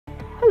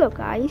Hello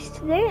guys,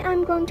 today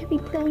I'm going to be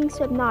playing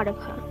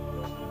Subnautica.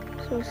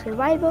 So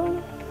survival.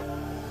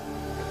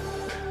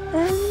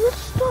 And let's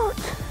start.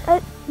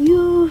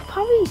 You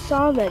probably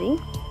saw already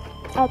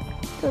at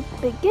the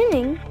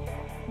beginning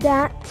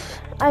that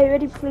I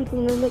already played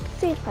in the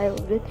save file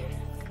of it,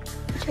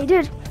 which I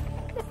did.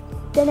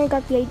 Then I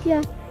got the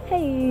idea,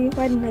 hey,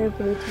 why didn't I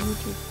upload it to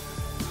YouTube?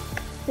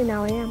 So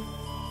now I am.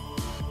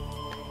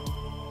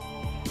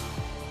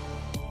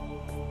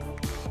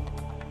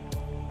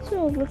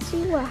 So let's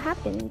see what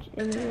happened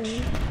in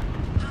the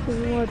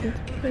world.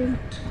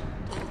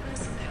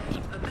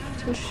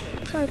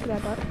 Sorry for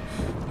that, bot.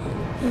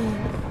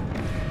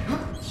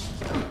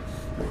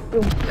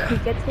 Boom. He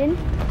gets in.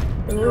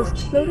 The wheel's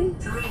exploding.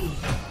 3,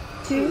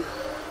 2,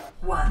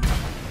 1.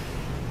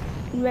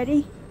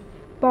 ready?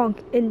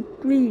 Bonk in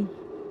 3.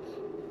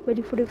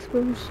 Ready for the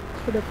explosion?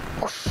 For the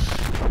push.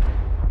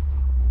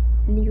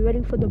 And you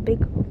ready for the big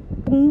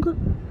boom?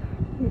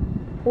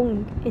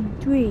 Boom in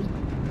 3,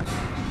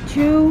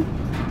 2,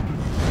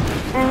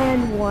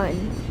 and 1.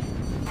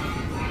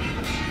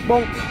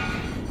 Bonk.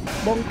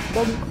 Bonk,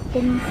 bonk,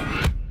 bonk,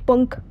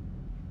 bonk.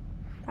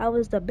 That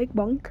was the big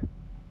bonk.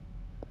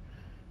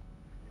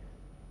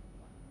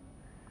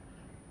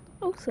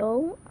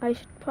 Also, I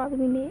should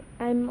probably make,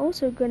 I'm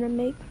also gonna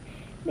make,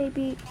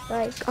 maybe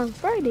like on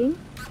Friday,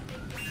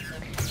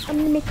 I'm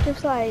gonna make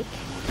just like,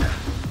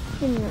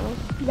 you know,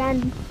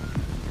 random,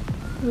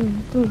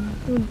 boom, boom,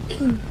 boom,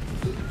 boom.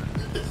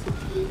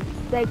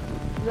 Like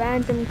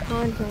random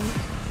content.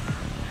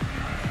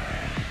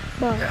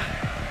 But,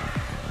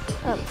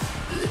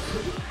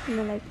 you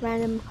know, like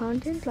random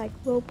content, like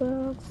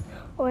Roblox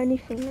or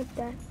anything like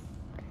that.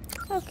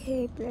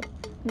 Okay, but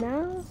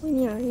now,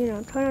 you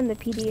know, turn on the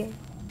PDA.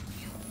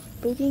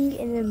 Booting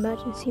in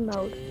emergency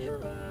mode.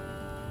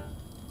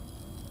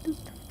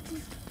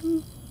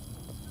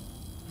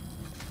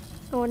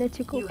 I wanted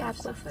to go You have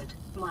backwards. suffered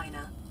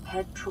minor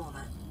head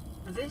trauma.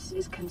 This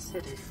is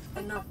considered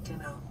an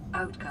optimal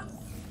outcome.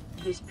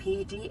 This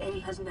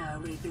PDA has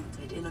now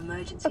rebooted in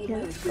emergency Okay,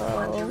 mode with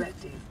one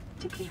directive: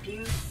 to keep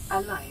you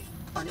alive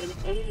on an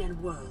alien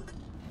world.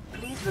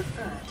 Please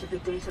refer to the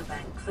data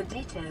bank for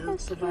detailed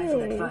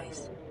survival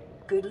advice.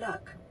 Good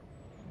luck.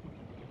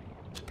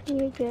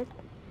 You get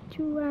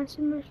 2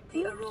 ransom.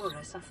 The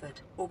Aurora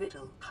suffered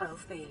orbital hull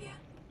failure.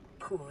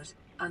 Cause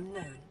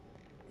unknown.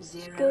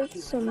 Zero Get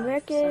human some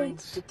life signs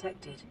records.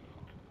 detected.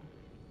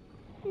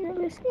 You know,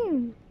 this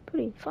seems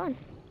pretty fun.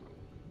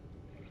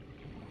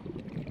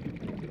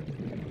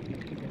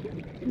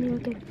 And you'll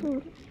get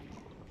food.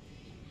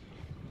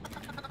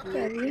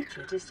 New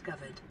creature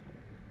discovered.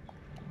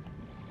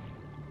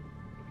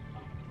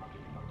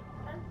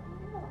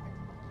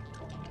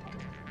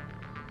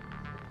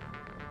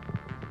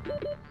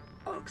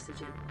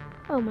 Oxygen.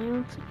 Oh, my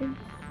oxygen.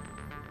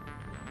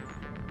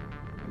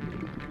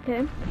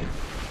 Okay.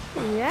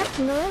 Yeah,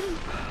 no.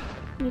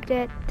 You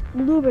get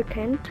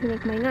lubricant to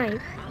make my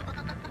knife.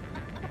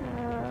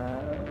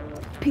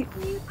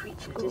 New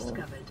creature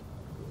discovered.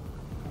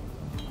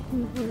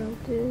 Hello,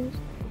 this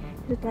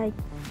is like,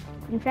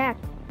 in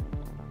fact,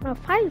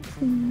 fights.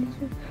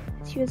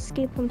 You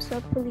escape from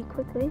stuff really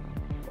quickly.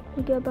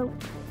 You get about,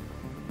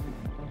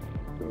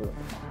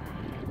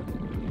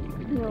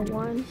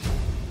 1.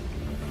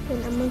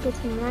 Then I'm gonna get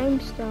some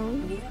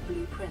limestone. New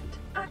blueprint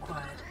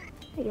acquired.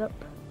 Yup.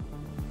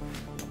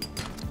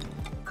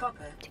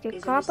 Copper To get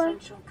is copper. an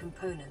essential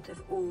component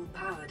of all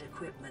powered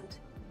equipment.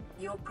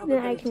 Your Then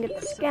I can probability get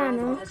of the survival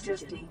scanner. has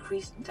just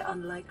increased to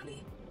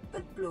unlikely,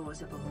 but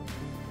plausible.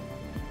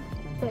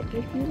 But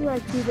if you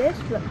like do this,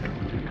 look.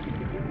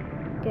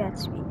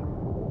 That's me.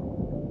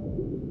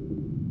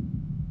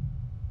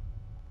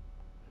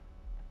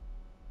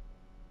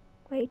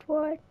 Wait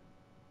for it.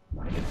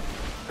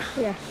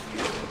 Yeah.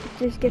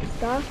 It just gets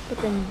dark, but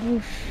then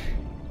whoosh.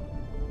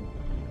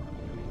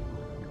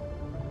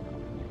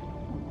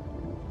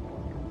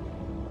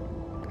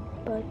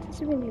 But it's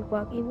really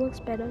it works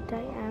better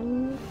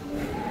diagonally.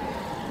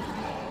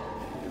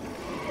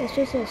 It's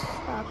just a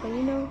stopper,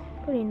 you know,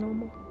 pretty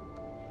normal.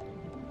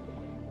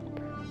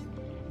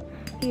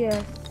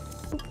 Here,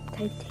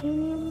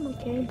 titanium.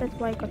 Okay, that's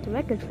what I got the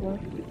record for.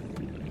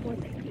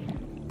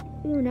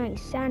 Ooh,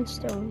 nice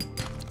sandstone.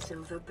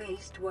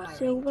 Silver-based wiring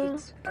Silver,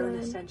 kits are an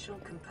good. essential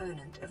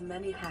component of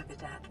many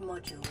habitat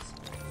modules.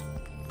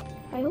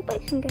 I hope I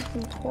can get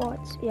some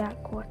quartz. Yeah,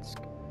 quartz.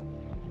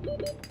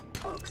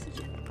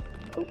 Oxygen.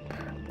 Oop.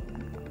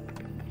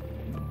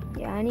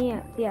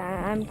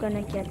 Yeah, I'm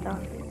gonna get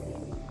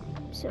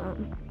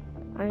some.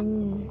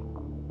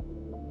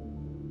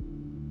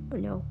 Oh,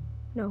 no,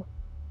 no,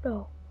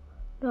 no,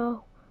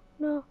 no,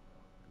 no,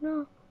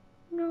 no,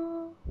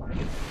 no.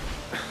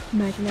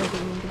 Imagine I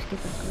didn't just get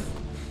that good.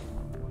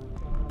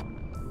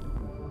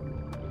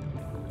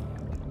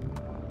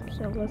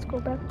 So let's go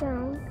back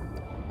down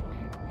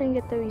and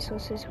get the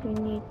resources we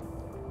need.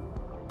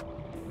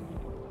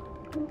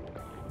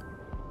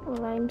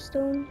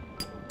 Limestone,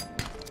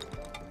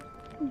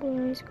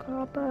 boys,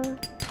 copper,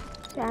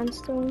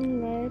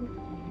 sandstone, lead.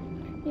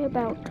 Need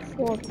about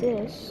 4 of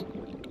this.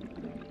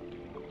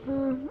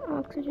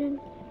 Oxygen.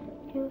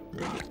 Here,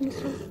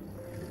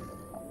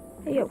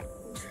 hey, yo,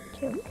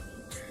 chill.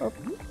 Oh,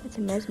 that's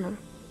a mesmer.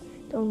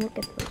 Don't look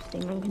at those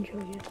things, I can show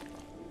you.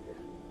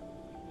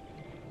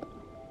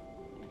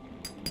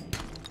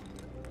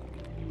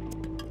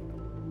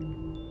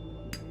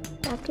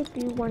 That could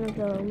be one of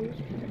those.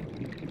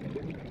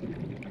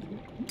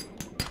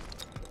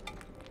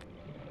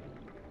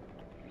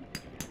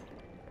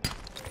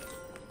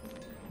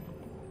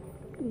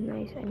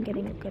 Nice, I'm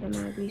getting a good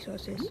amount of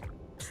resources.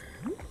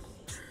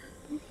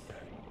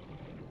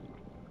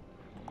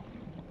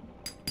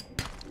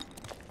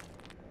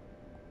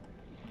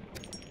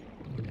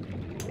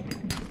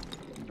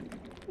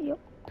 Yep,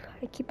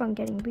 I keep on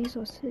getting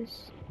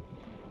resources.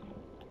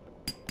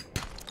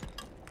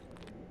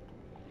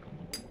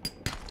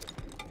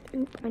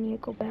 Oop, I need to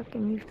go back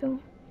and refill.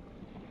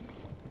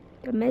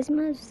 The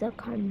mesmers are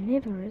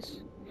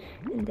carnivorous,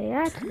 and they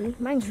actually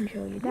mind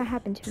control you. That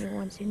happened to me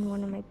once in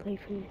one of my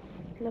playthroughs.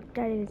 I looked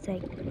at it, it's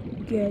like,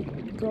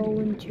 go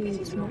into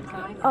its mouth.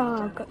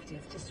 Oh,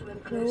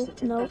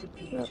 no, look.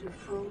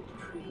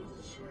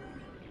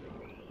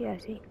 Yeah,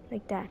 see,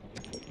 like that.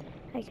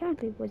 I can't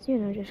believe it was,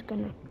 just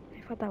gonna,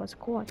 I thought that was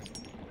quartz.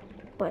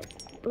 But,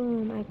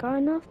 boom, I got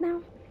enough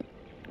now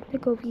to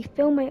go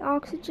refill my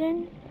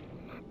oxygen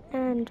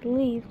and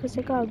leave, because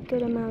I got a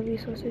good amount of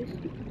resources.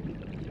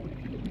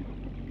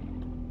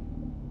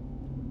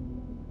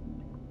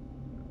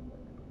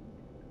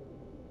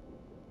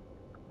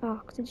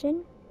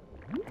 Oxygen.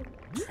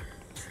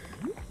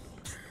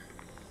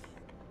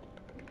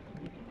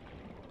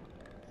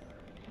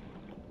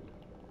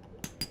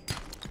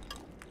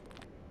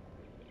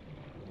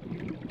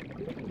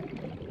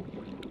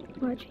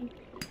 Watching.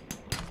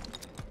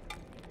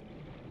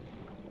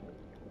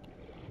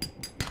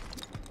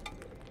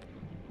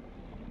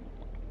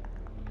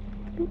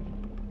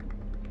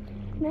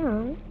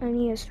 Now I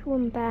need to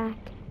swim back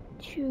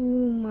to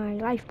my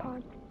life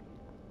pod.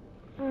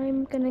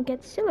 I'm gonna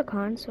get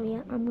silicon, so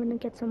yeah, I'm gonna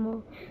get some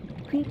more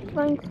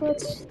creep-flying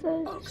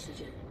footsteps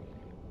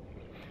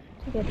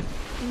to get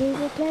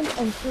lubricant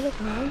and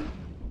silicon.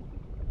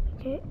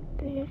 Okay,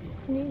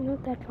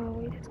 not that far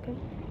away, that's good.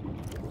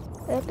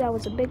 Yep, that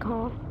was a big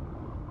haul.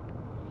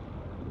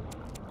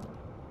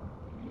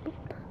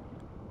 Boop.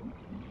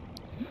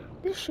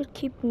 This should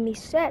keep me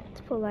set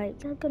for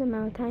like a good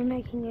amount of time.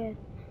 I can get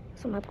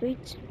some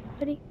upgrades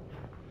ready.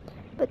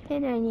 But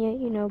then I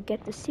need,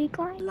 get the sea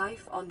glide.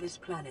 Life on this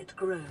planet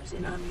grows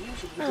in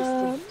unusually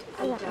distinct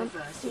and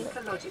diverse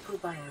ecological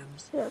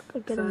biomes. Look, a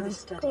good Further amount.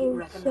 study Gold,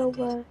 recommended.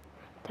 silver,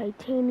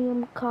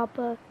 titanium,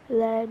 copper,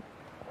 lead,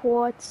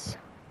 quartz,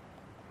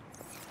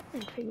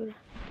 and figure it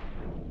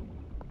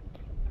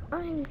out.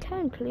 I'm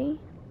currently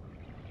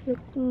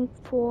looking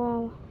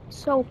for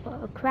sulfur,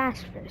 a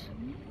crash fish.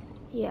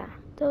 Yeah,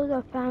 those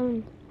are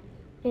found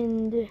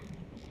in the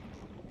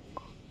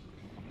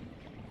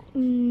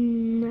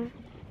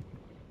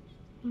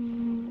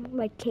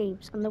like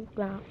caves,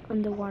 underground,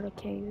 underwater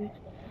caves.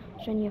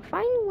 So when you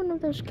find one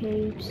of those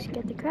caves,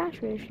 get the crash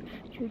fish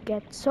to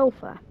get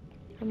sulfur.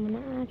 I'm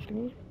gonna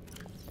actually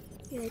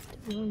get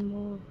one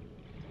more.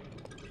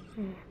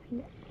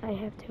 I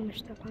have too much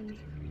stuff on me.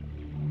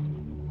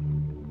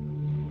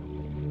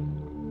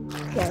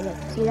 Yeah, look,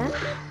 see that?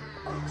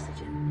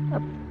 Oxygen.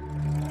 Up.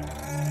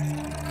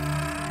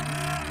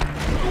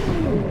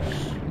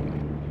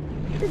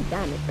 Good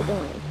damage, but don't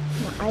worry.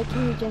 Now I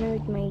can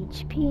regenerate my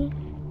HP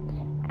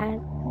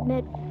and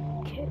med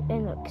kit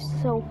and look,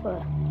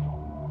 sulfur.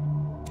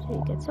 So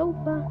you get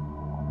sulfur.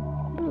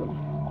 Boom.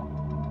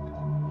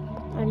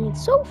 I need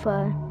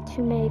sulfur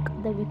to make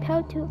the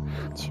repel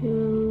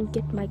to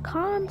get my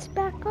comms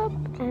back up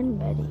and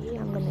ready.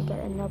 I'm gonna get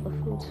another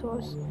food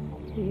source.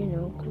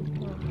 So cause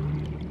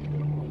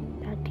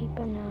that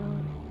people now.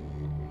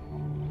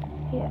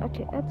 Yeah,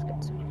 okay, that's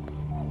good.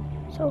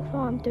 So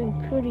far I'm doing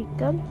pretty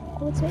good,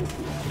 I would say.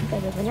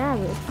 Better than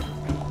average.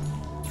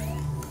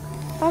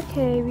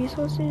 Okay,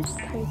 resources,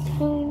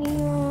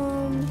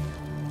 titanium,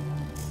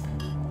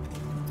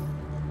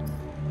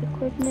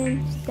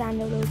 equipment,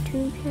 standalone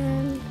tube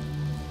can.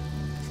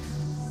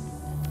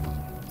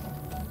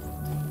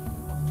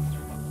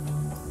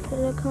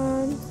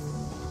 Silicon.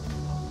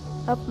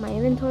 Up, my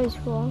inventory is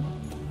full.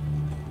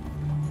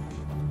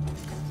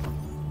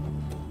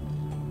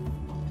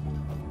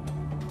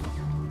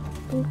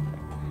 Oop.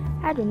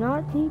 I do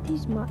not need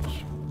these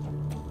much.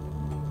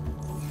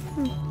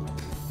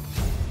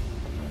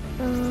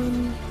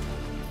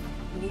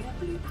 New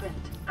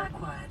blueprint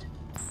acquired.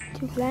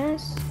 2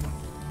 glass.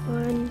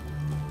 1,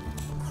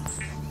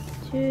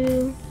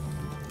 2.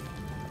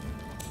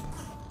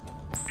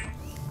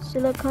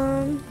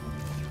 Silicon.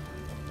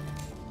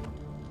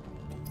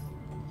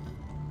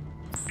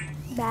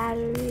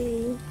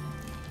 Battery.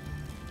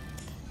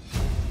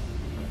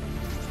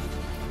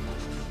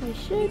 I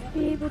should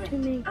be able to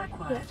make.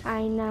 Yeah,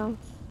 I know.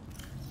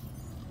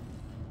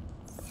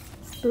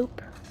 Boop.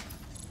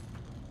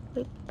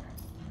 Boop.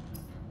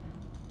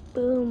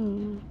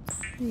 Boom.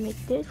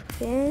 Make this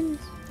fence.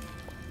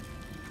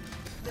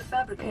 The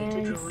fabricator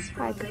And draws from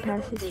high available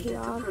capacity data to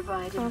off.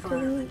 provide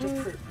environment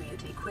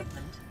appropriate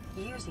equipment.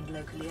 using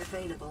locally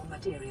available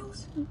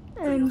materials.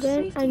 For And your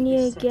then safety, I need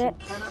this to setting get.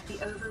 cannot be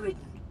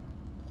overridden.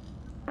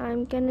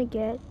 I'm gonna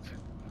get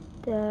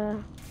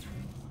the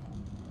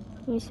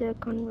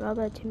silicone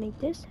rubber to make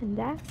this and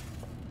that.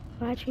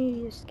 Well, actually,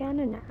 need a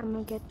scanner now. I'm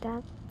gonna get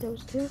that.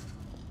 Those two.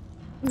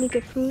 Make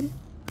a food.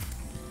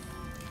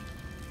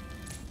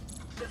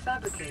 The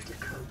fabricator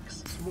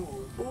coats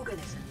small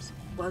organisms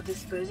while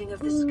disposing of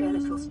the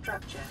skeletal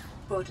structure,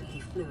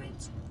 bodily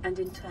fluids, and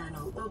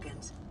internal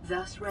organs,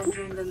 thus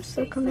rendering them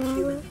safe for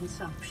human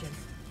consumption.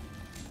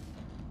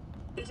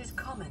 It is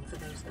common for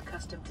those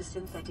accustomed to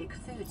synthetic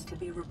foods to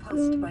be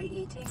repulsed by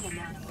eating an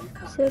animal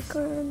carcass.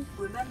 Silicone.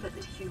 Remember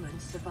that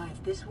humans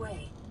survived this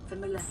way for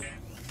millennia.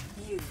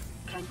 You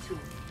can too.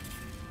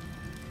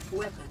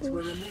 Weapons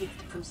were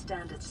removed from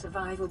standard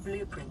survival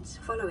blueprints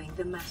following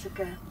the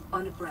massacre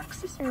on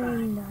Abraxas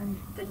Prime.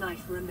 The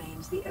knife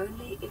remains the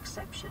only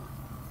exception.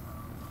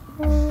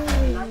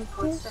 Life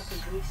pod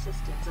secondary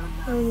systems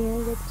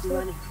online,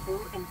 running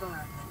full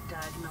environment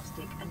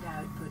diagnostic and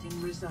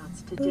outputting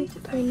results to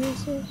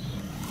database. This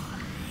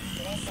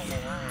is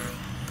Aurora.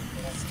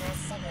 Distress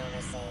signal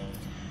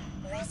received.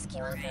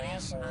 Rescue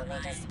operation will be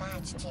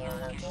dispatched to your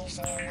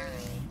location in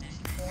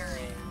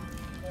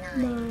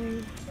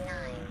 9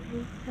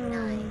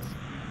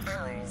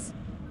 hours.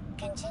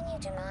 Continue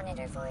to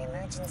monitor for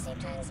emergency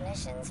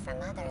transmissions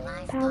from other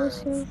life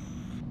pods.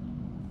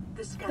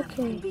 The scanner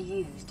can be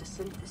used to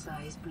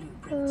synthesize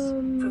blueprints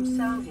from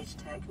salvage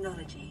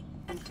technology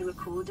and to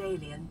record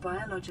alien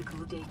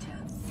biological data.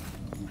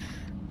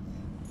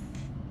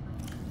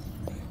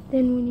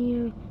 Then we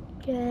need to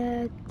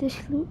get this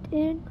loot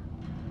in.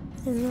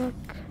 And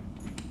look,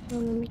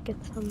 let me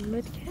get some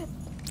medkit.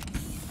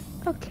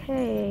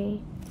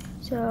 Okay,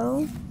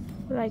 so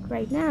like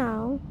right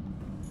now,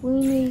 we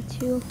need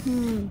to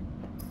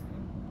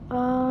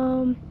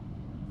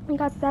we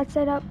got that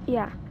set up.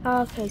 Yeah.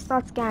 Okay,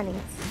 start scanning.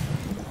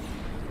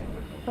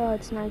 Oh,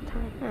 it's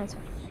nighttime. That's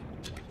fine.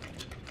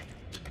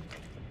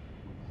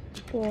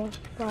 4,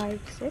 5,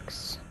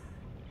 6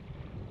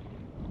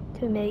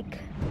 to make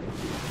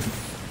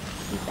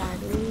the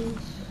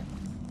batteries.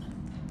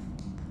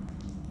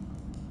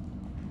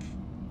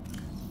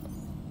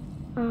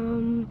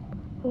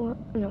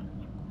 No.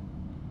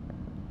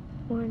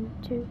 1,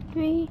 2,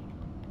 3.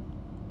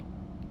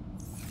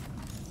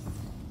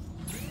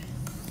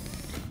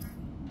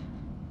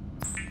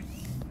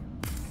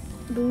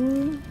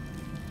 Boom.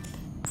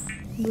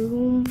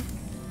 Boom.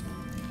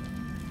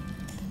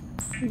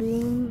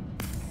 Boom.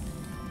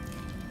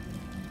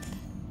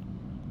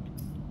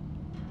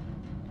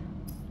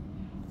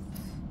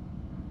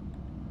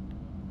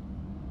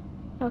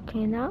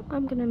 Okay, now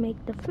I'm gonna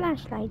make the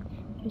flashlight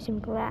using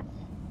glass.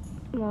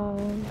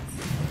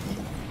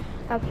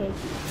 Okay,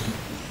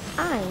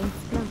 I'm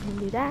not gonna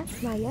do that,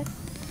 not yet.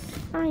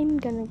 I'm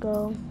gonna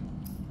go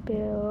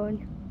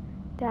build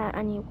that.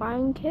 I need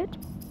wiring kit.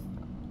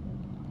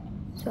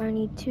 So I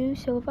need 2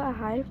 silver,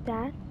 I have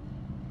that.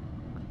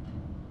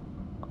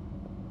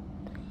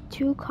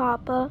 2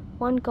 copper,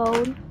 1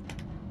 gold.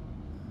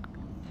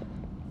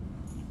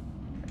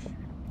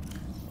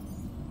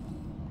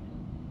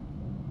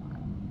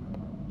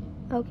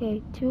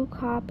 Okay, 2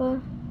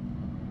 copper,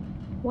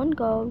 1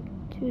 gold,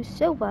 2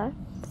 silver.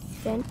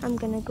 Then I'm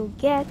gonna go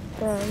get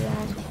the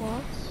last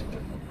quartz.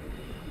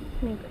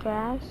 Make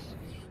glass.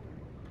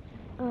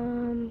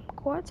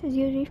 Quartz is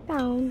usually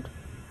found.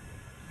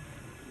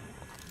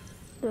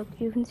 Look,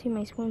 you can see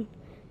my swim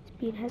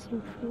speed has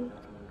improved.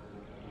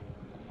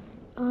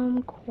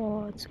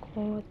 Quartz.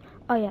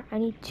 Oh yeah, I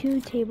need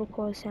 2 table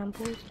core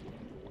samples.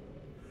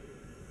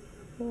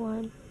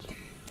 1,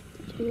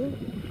 2.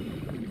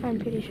 I'm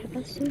pretty sure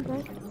that's 2,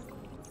 right?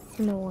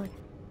 No 1.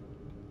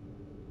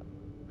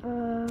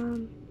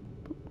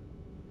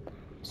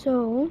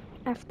 So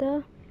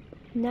after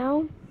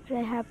now that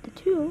I have the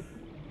 2,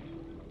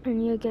 I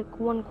need to get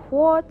 1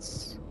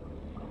 quartz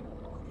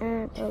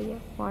and oh yeah,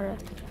 water.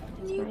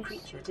 New Nice.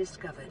 creature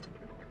discovered.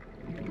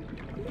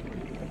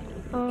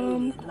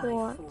 Alien life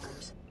Quartz.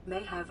 forms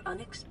may have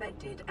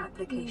unexpected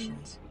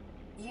applications.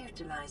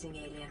 Utilizing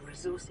alien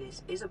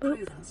resources is a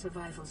proven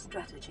survival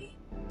strategy,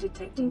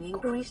 detecting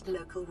increased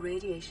local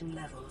radiation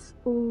levels.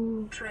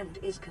 Ooh. Trend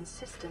is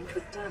consistent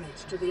with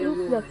damage to the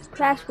Look, Aurora's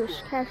crash core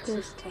fish.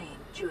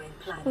 sustained during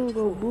Gonna planet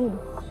go fall. boom.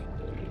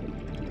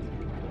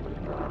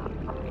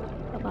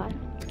 Bye-bye.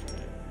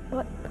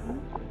 What?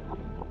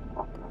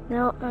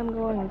 Now I'm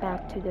going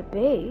back to the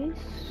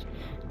base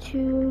to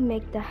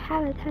make the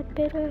habitat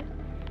better,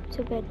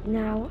 so that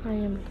now I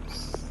am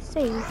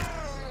safe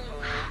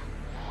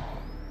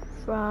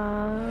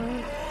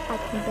from I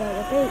can build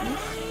a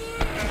base,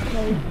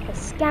 make a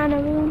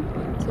scanner room,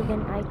 so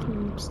then I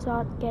can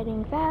start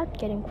getting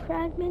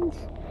fragments,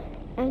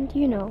 and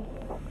you know.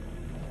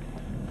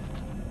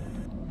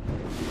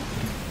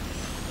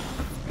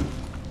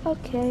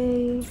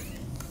 Okay.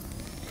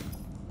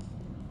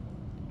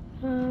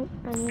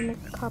 I need to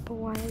make a copper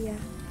wire, yeah.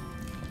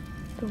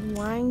 The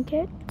wiring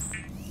kit,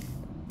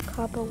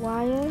 copper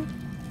wire,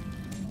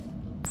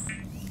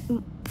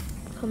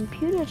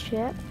 computer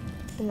chip,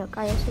 and look,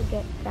 I also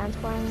get advanced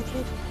wiring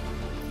kit.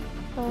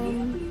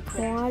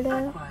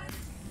 water.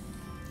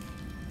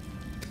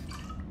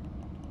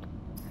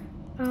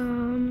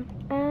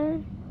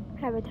 And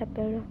habitat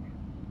builder.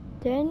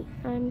 Then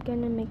I'm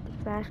gonna make the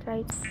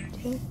flashlights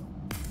too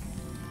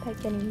by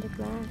getting the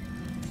glass.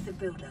 The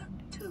builder,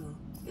 too,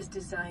 is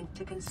designed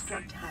to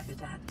construct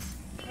habitats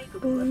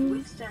capable of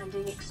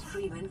withstanding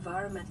extreme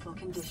environmental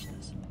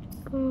conditions.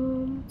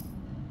 Boom.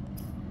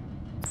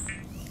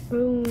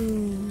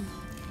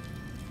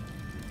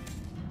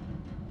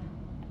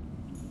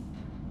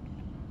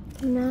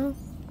 Now,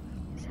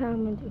 that's how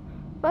I'm gonna do.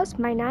 First,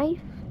 my knife.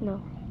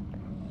 No.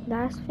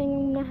 Last thing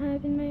I'm gonna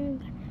have in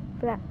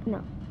my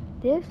no.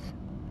 This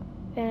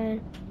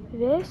and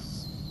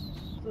this.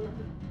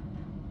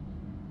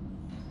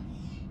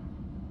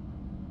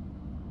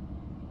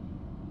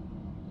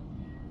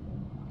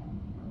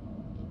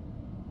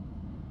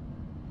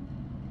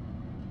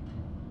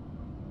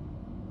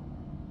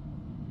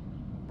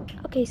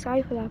 Okay,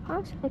 sorry for that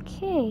pause.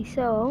 Okay,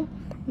 so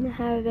I'm gonna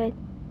have it.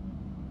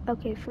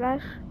 Okay,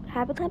 flash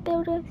habitat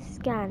builder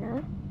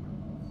scanner.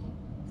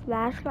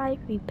 Flashlight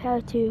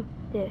repair to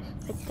this,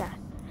 like that.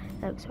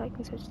 So I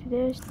can switch to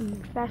this,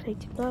 and flashlight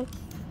to look.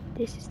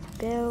 This is to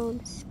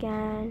build,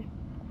 scan,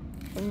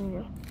 and you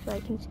know, so I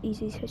can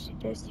easily switch to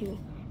this to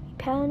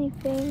repair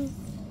anything.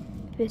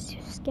 This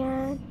to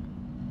scan,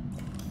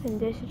 and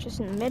this is just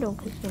in the middle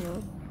because you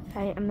know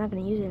I'm not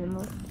gonna use it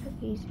anymore. So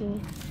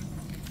easy,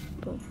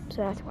 boom. So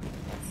that's why.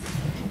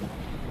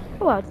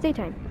 Oh wow, it's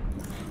daytime.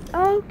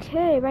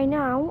 Okay, right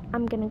now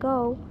I'm gonna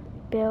go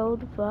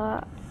build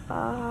the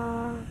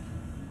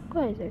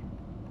what is it?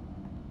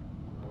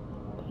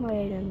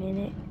 Wait a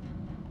minute.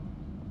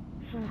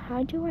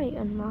 How do I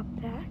unlock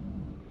that?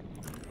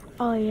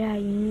 Oh yeah,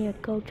 you need to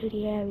go to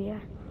the area.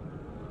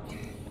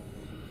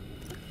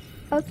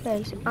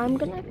 Okay, so I'm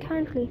gonna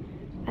currently,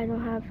 I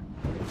don't have,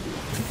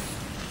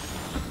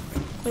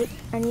 wait,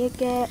 I need to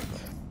get,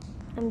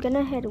 I'm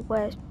gonna head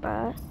west,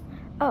 but,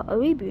 oh, a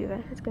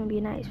rebreather, that's gonna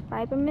be nice.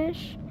 Fiber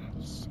mesh,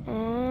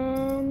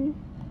 and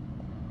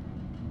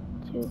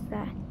do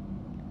that.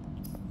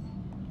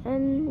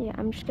 And yeah,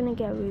 I'm just gonna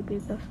get a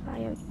rebreather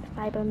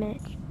fiber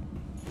mesh.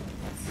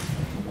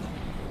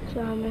 So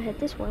I'm gonna head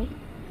this way.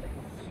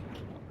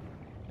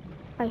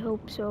 I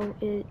hope so.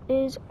 It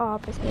is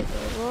opposite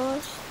the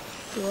walls.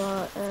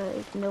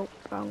 Nope,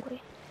 wrong way.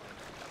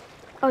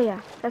 Oh yeah,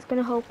 that's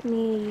gonna help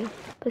me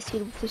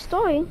proceed with the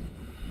story.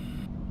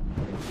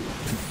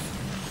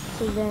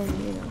 So then,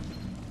 you know.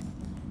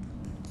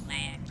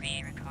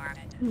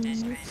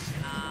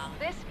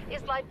 This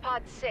is Life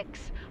Pod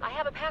 6. I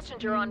have a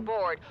passenger on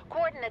board.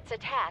 Coordinates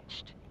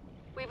attached.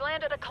 We've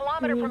landed a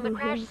kilometer from the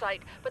crash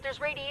site, but there's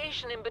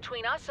radiation in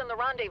between us and the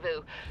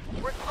rendezvous.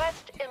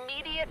 Request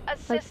immediate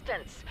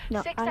assistance.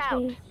 No, 6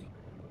 out.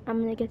 I'm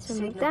gonna get some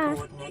Signal of that.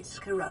 coordinates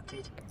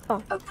corrupted.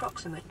 Oh.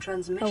 Approximate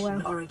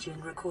transmission origin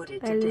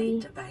recorded to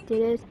data bank.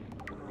 Did it?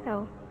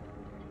 Oh.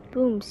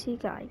 Boom, sea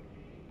guide.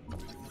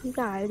 Sea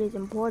guide is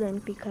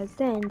important because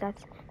then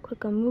that's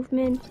quicker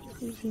movement,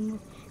 easy move.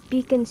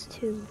 Beacons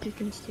too.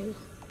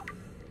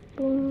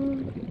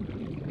 Boom.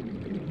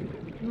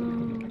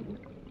 No.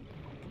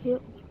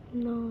 Yep.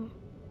 No.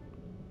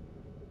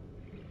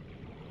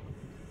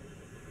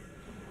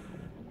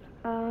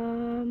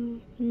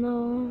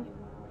 No.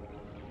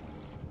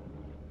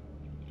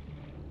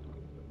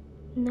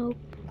 Nope.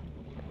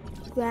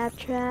 Grab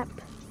trap.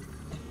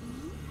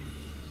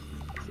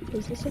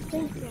 Is this a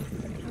thing? Yeah.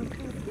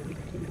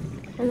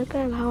 And look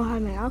at how high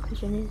my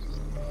oxygen is.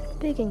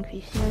 Big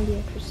increase, 90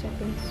 extra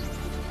seconds.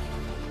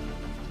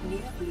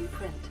 New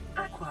blueprint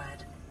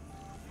acquired.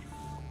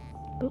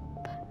 Boop.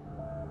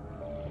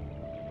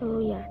 Oh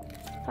yeah.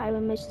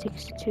 Fiber mesh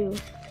takes 2.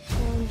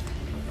 1,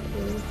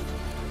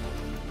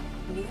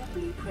 2. New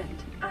blueprint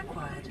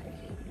acquired.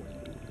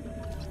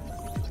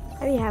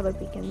 I already have a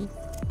beacon.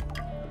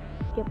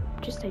 Yep,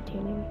 just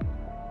titanium.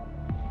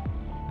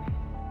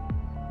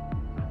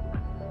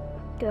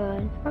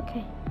 Good.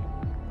 Okay.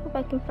 Hope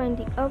I can find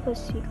the other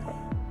secret.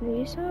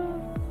 Lisa?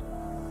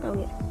 Oh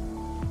yeah.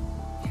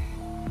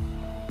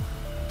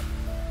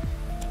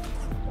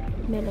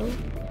 Metal.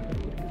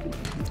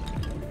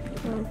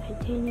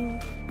 Titanium.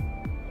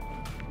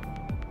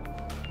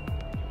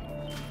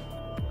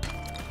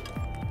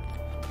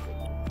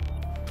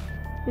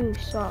 Ooh,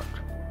 salt.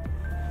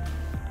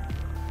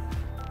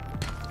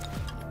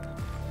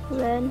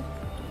 Lead.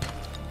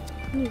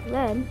 Ooh,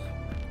 lead.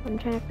 I'm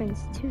trying to find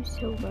 2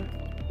 silver.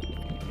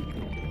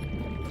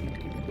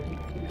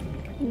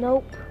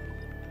 Nope.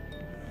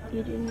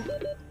 You didn't.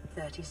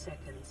 30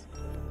 seconds.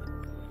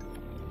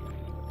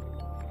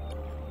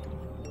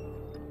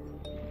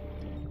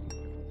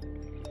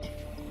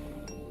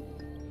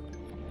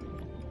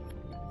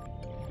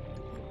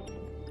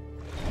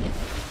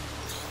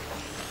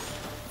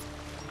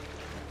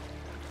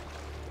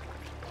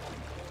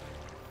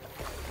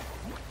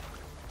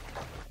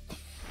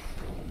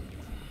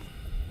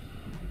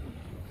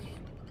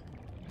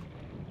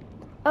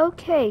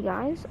 Okay,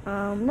 guys.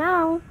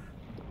 Now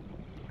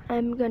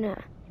I'm gonna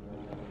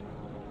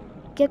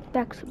get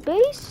back to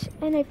base,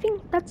 and I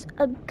think that's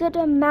a good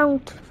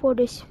amount for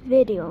this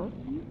video.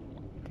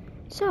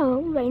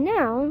 So right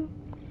now,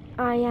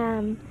 I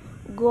am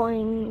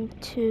going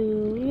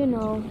to,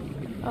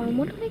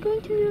 what am I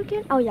going to do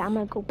again? Oh yeah, I'm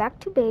gonna go back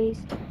to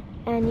base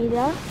and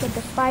either get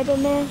the spider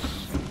mesh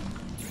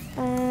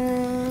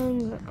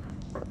and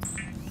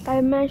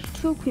spider mesh,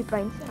 2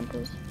 creepvine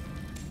samples.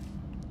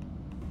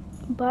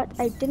 But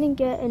I didn't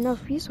get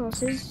enough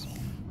resources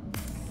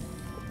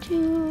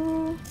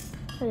to.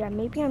 Oh yeah,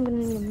 maybe I'm gonna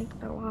need to make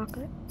the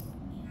rocket.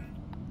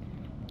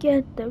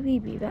 Get the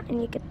rebreather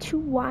and you get 2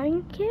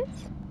 wiring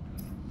kits.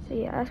 So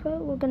yeah, that's what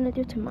we're gonna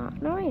do tomorrow.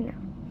 Not right now.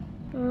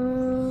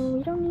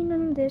 We don't need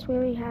none of this. We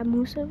already have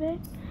most of it.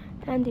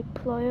 And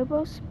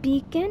deployable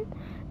beacon.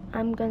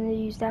 I'm gonna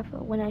use that for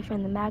when I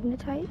find the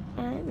magnetite.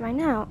 And right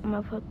now, I'm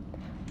gonna put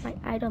my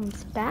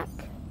items back.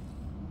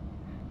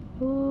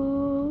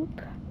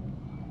 Oop.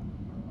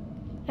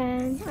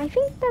 And I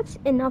think that's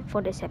enough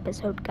for this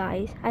episode,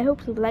 guys. I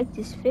hope you liked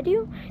this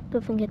video.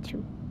 Don't forget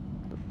to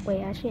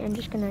wait. Actually, I'm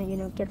just gonna,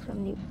 get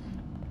some new.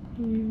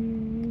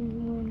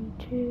 1,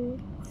 2.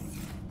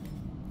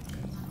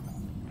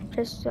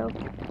 Just so.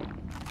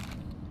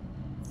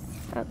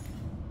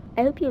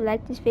 I hope you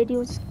liked this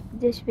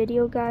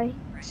video, guys.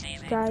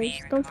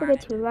 Don't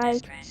forget to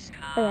like.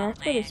 Oh yeah,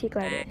 that's where the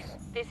secret is.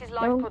 This is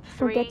Don't LifePod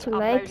forget 3, to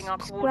like, uploading our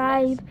coordinates.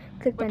 subscribe,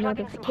 click We're the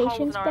plugging some holes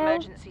notifications in our bell,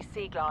 emergency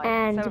sea glide,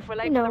 and so if we're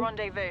late for the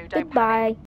rendezvous, don't panic. goodbye.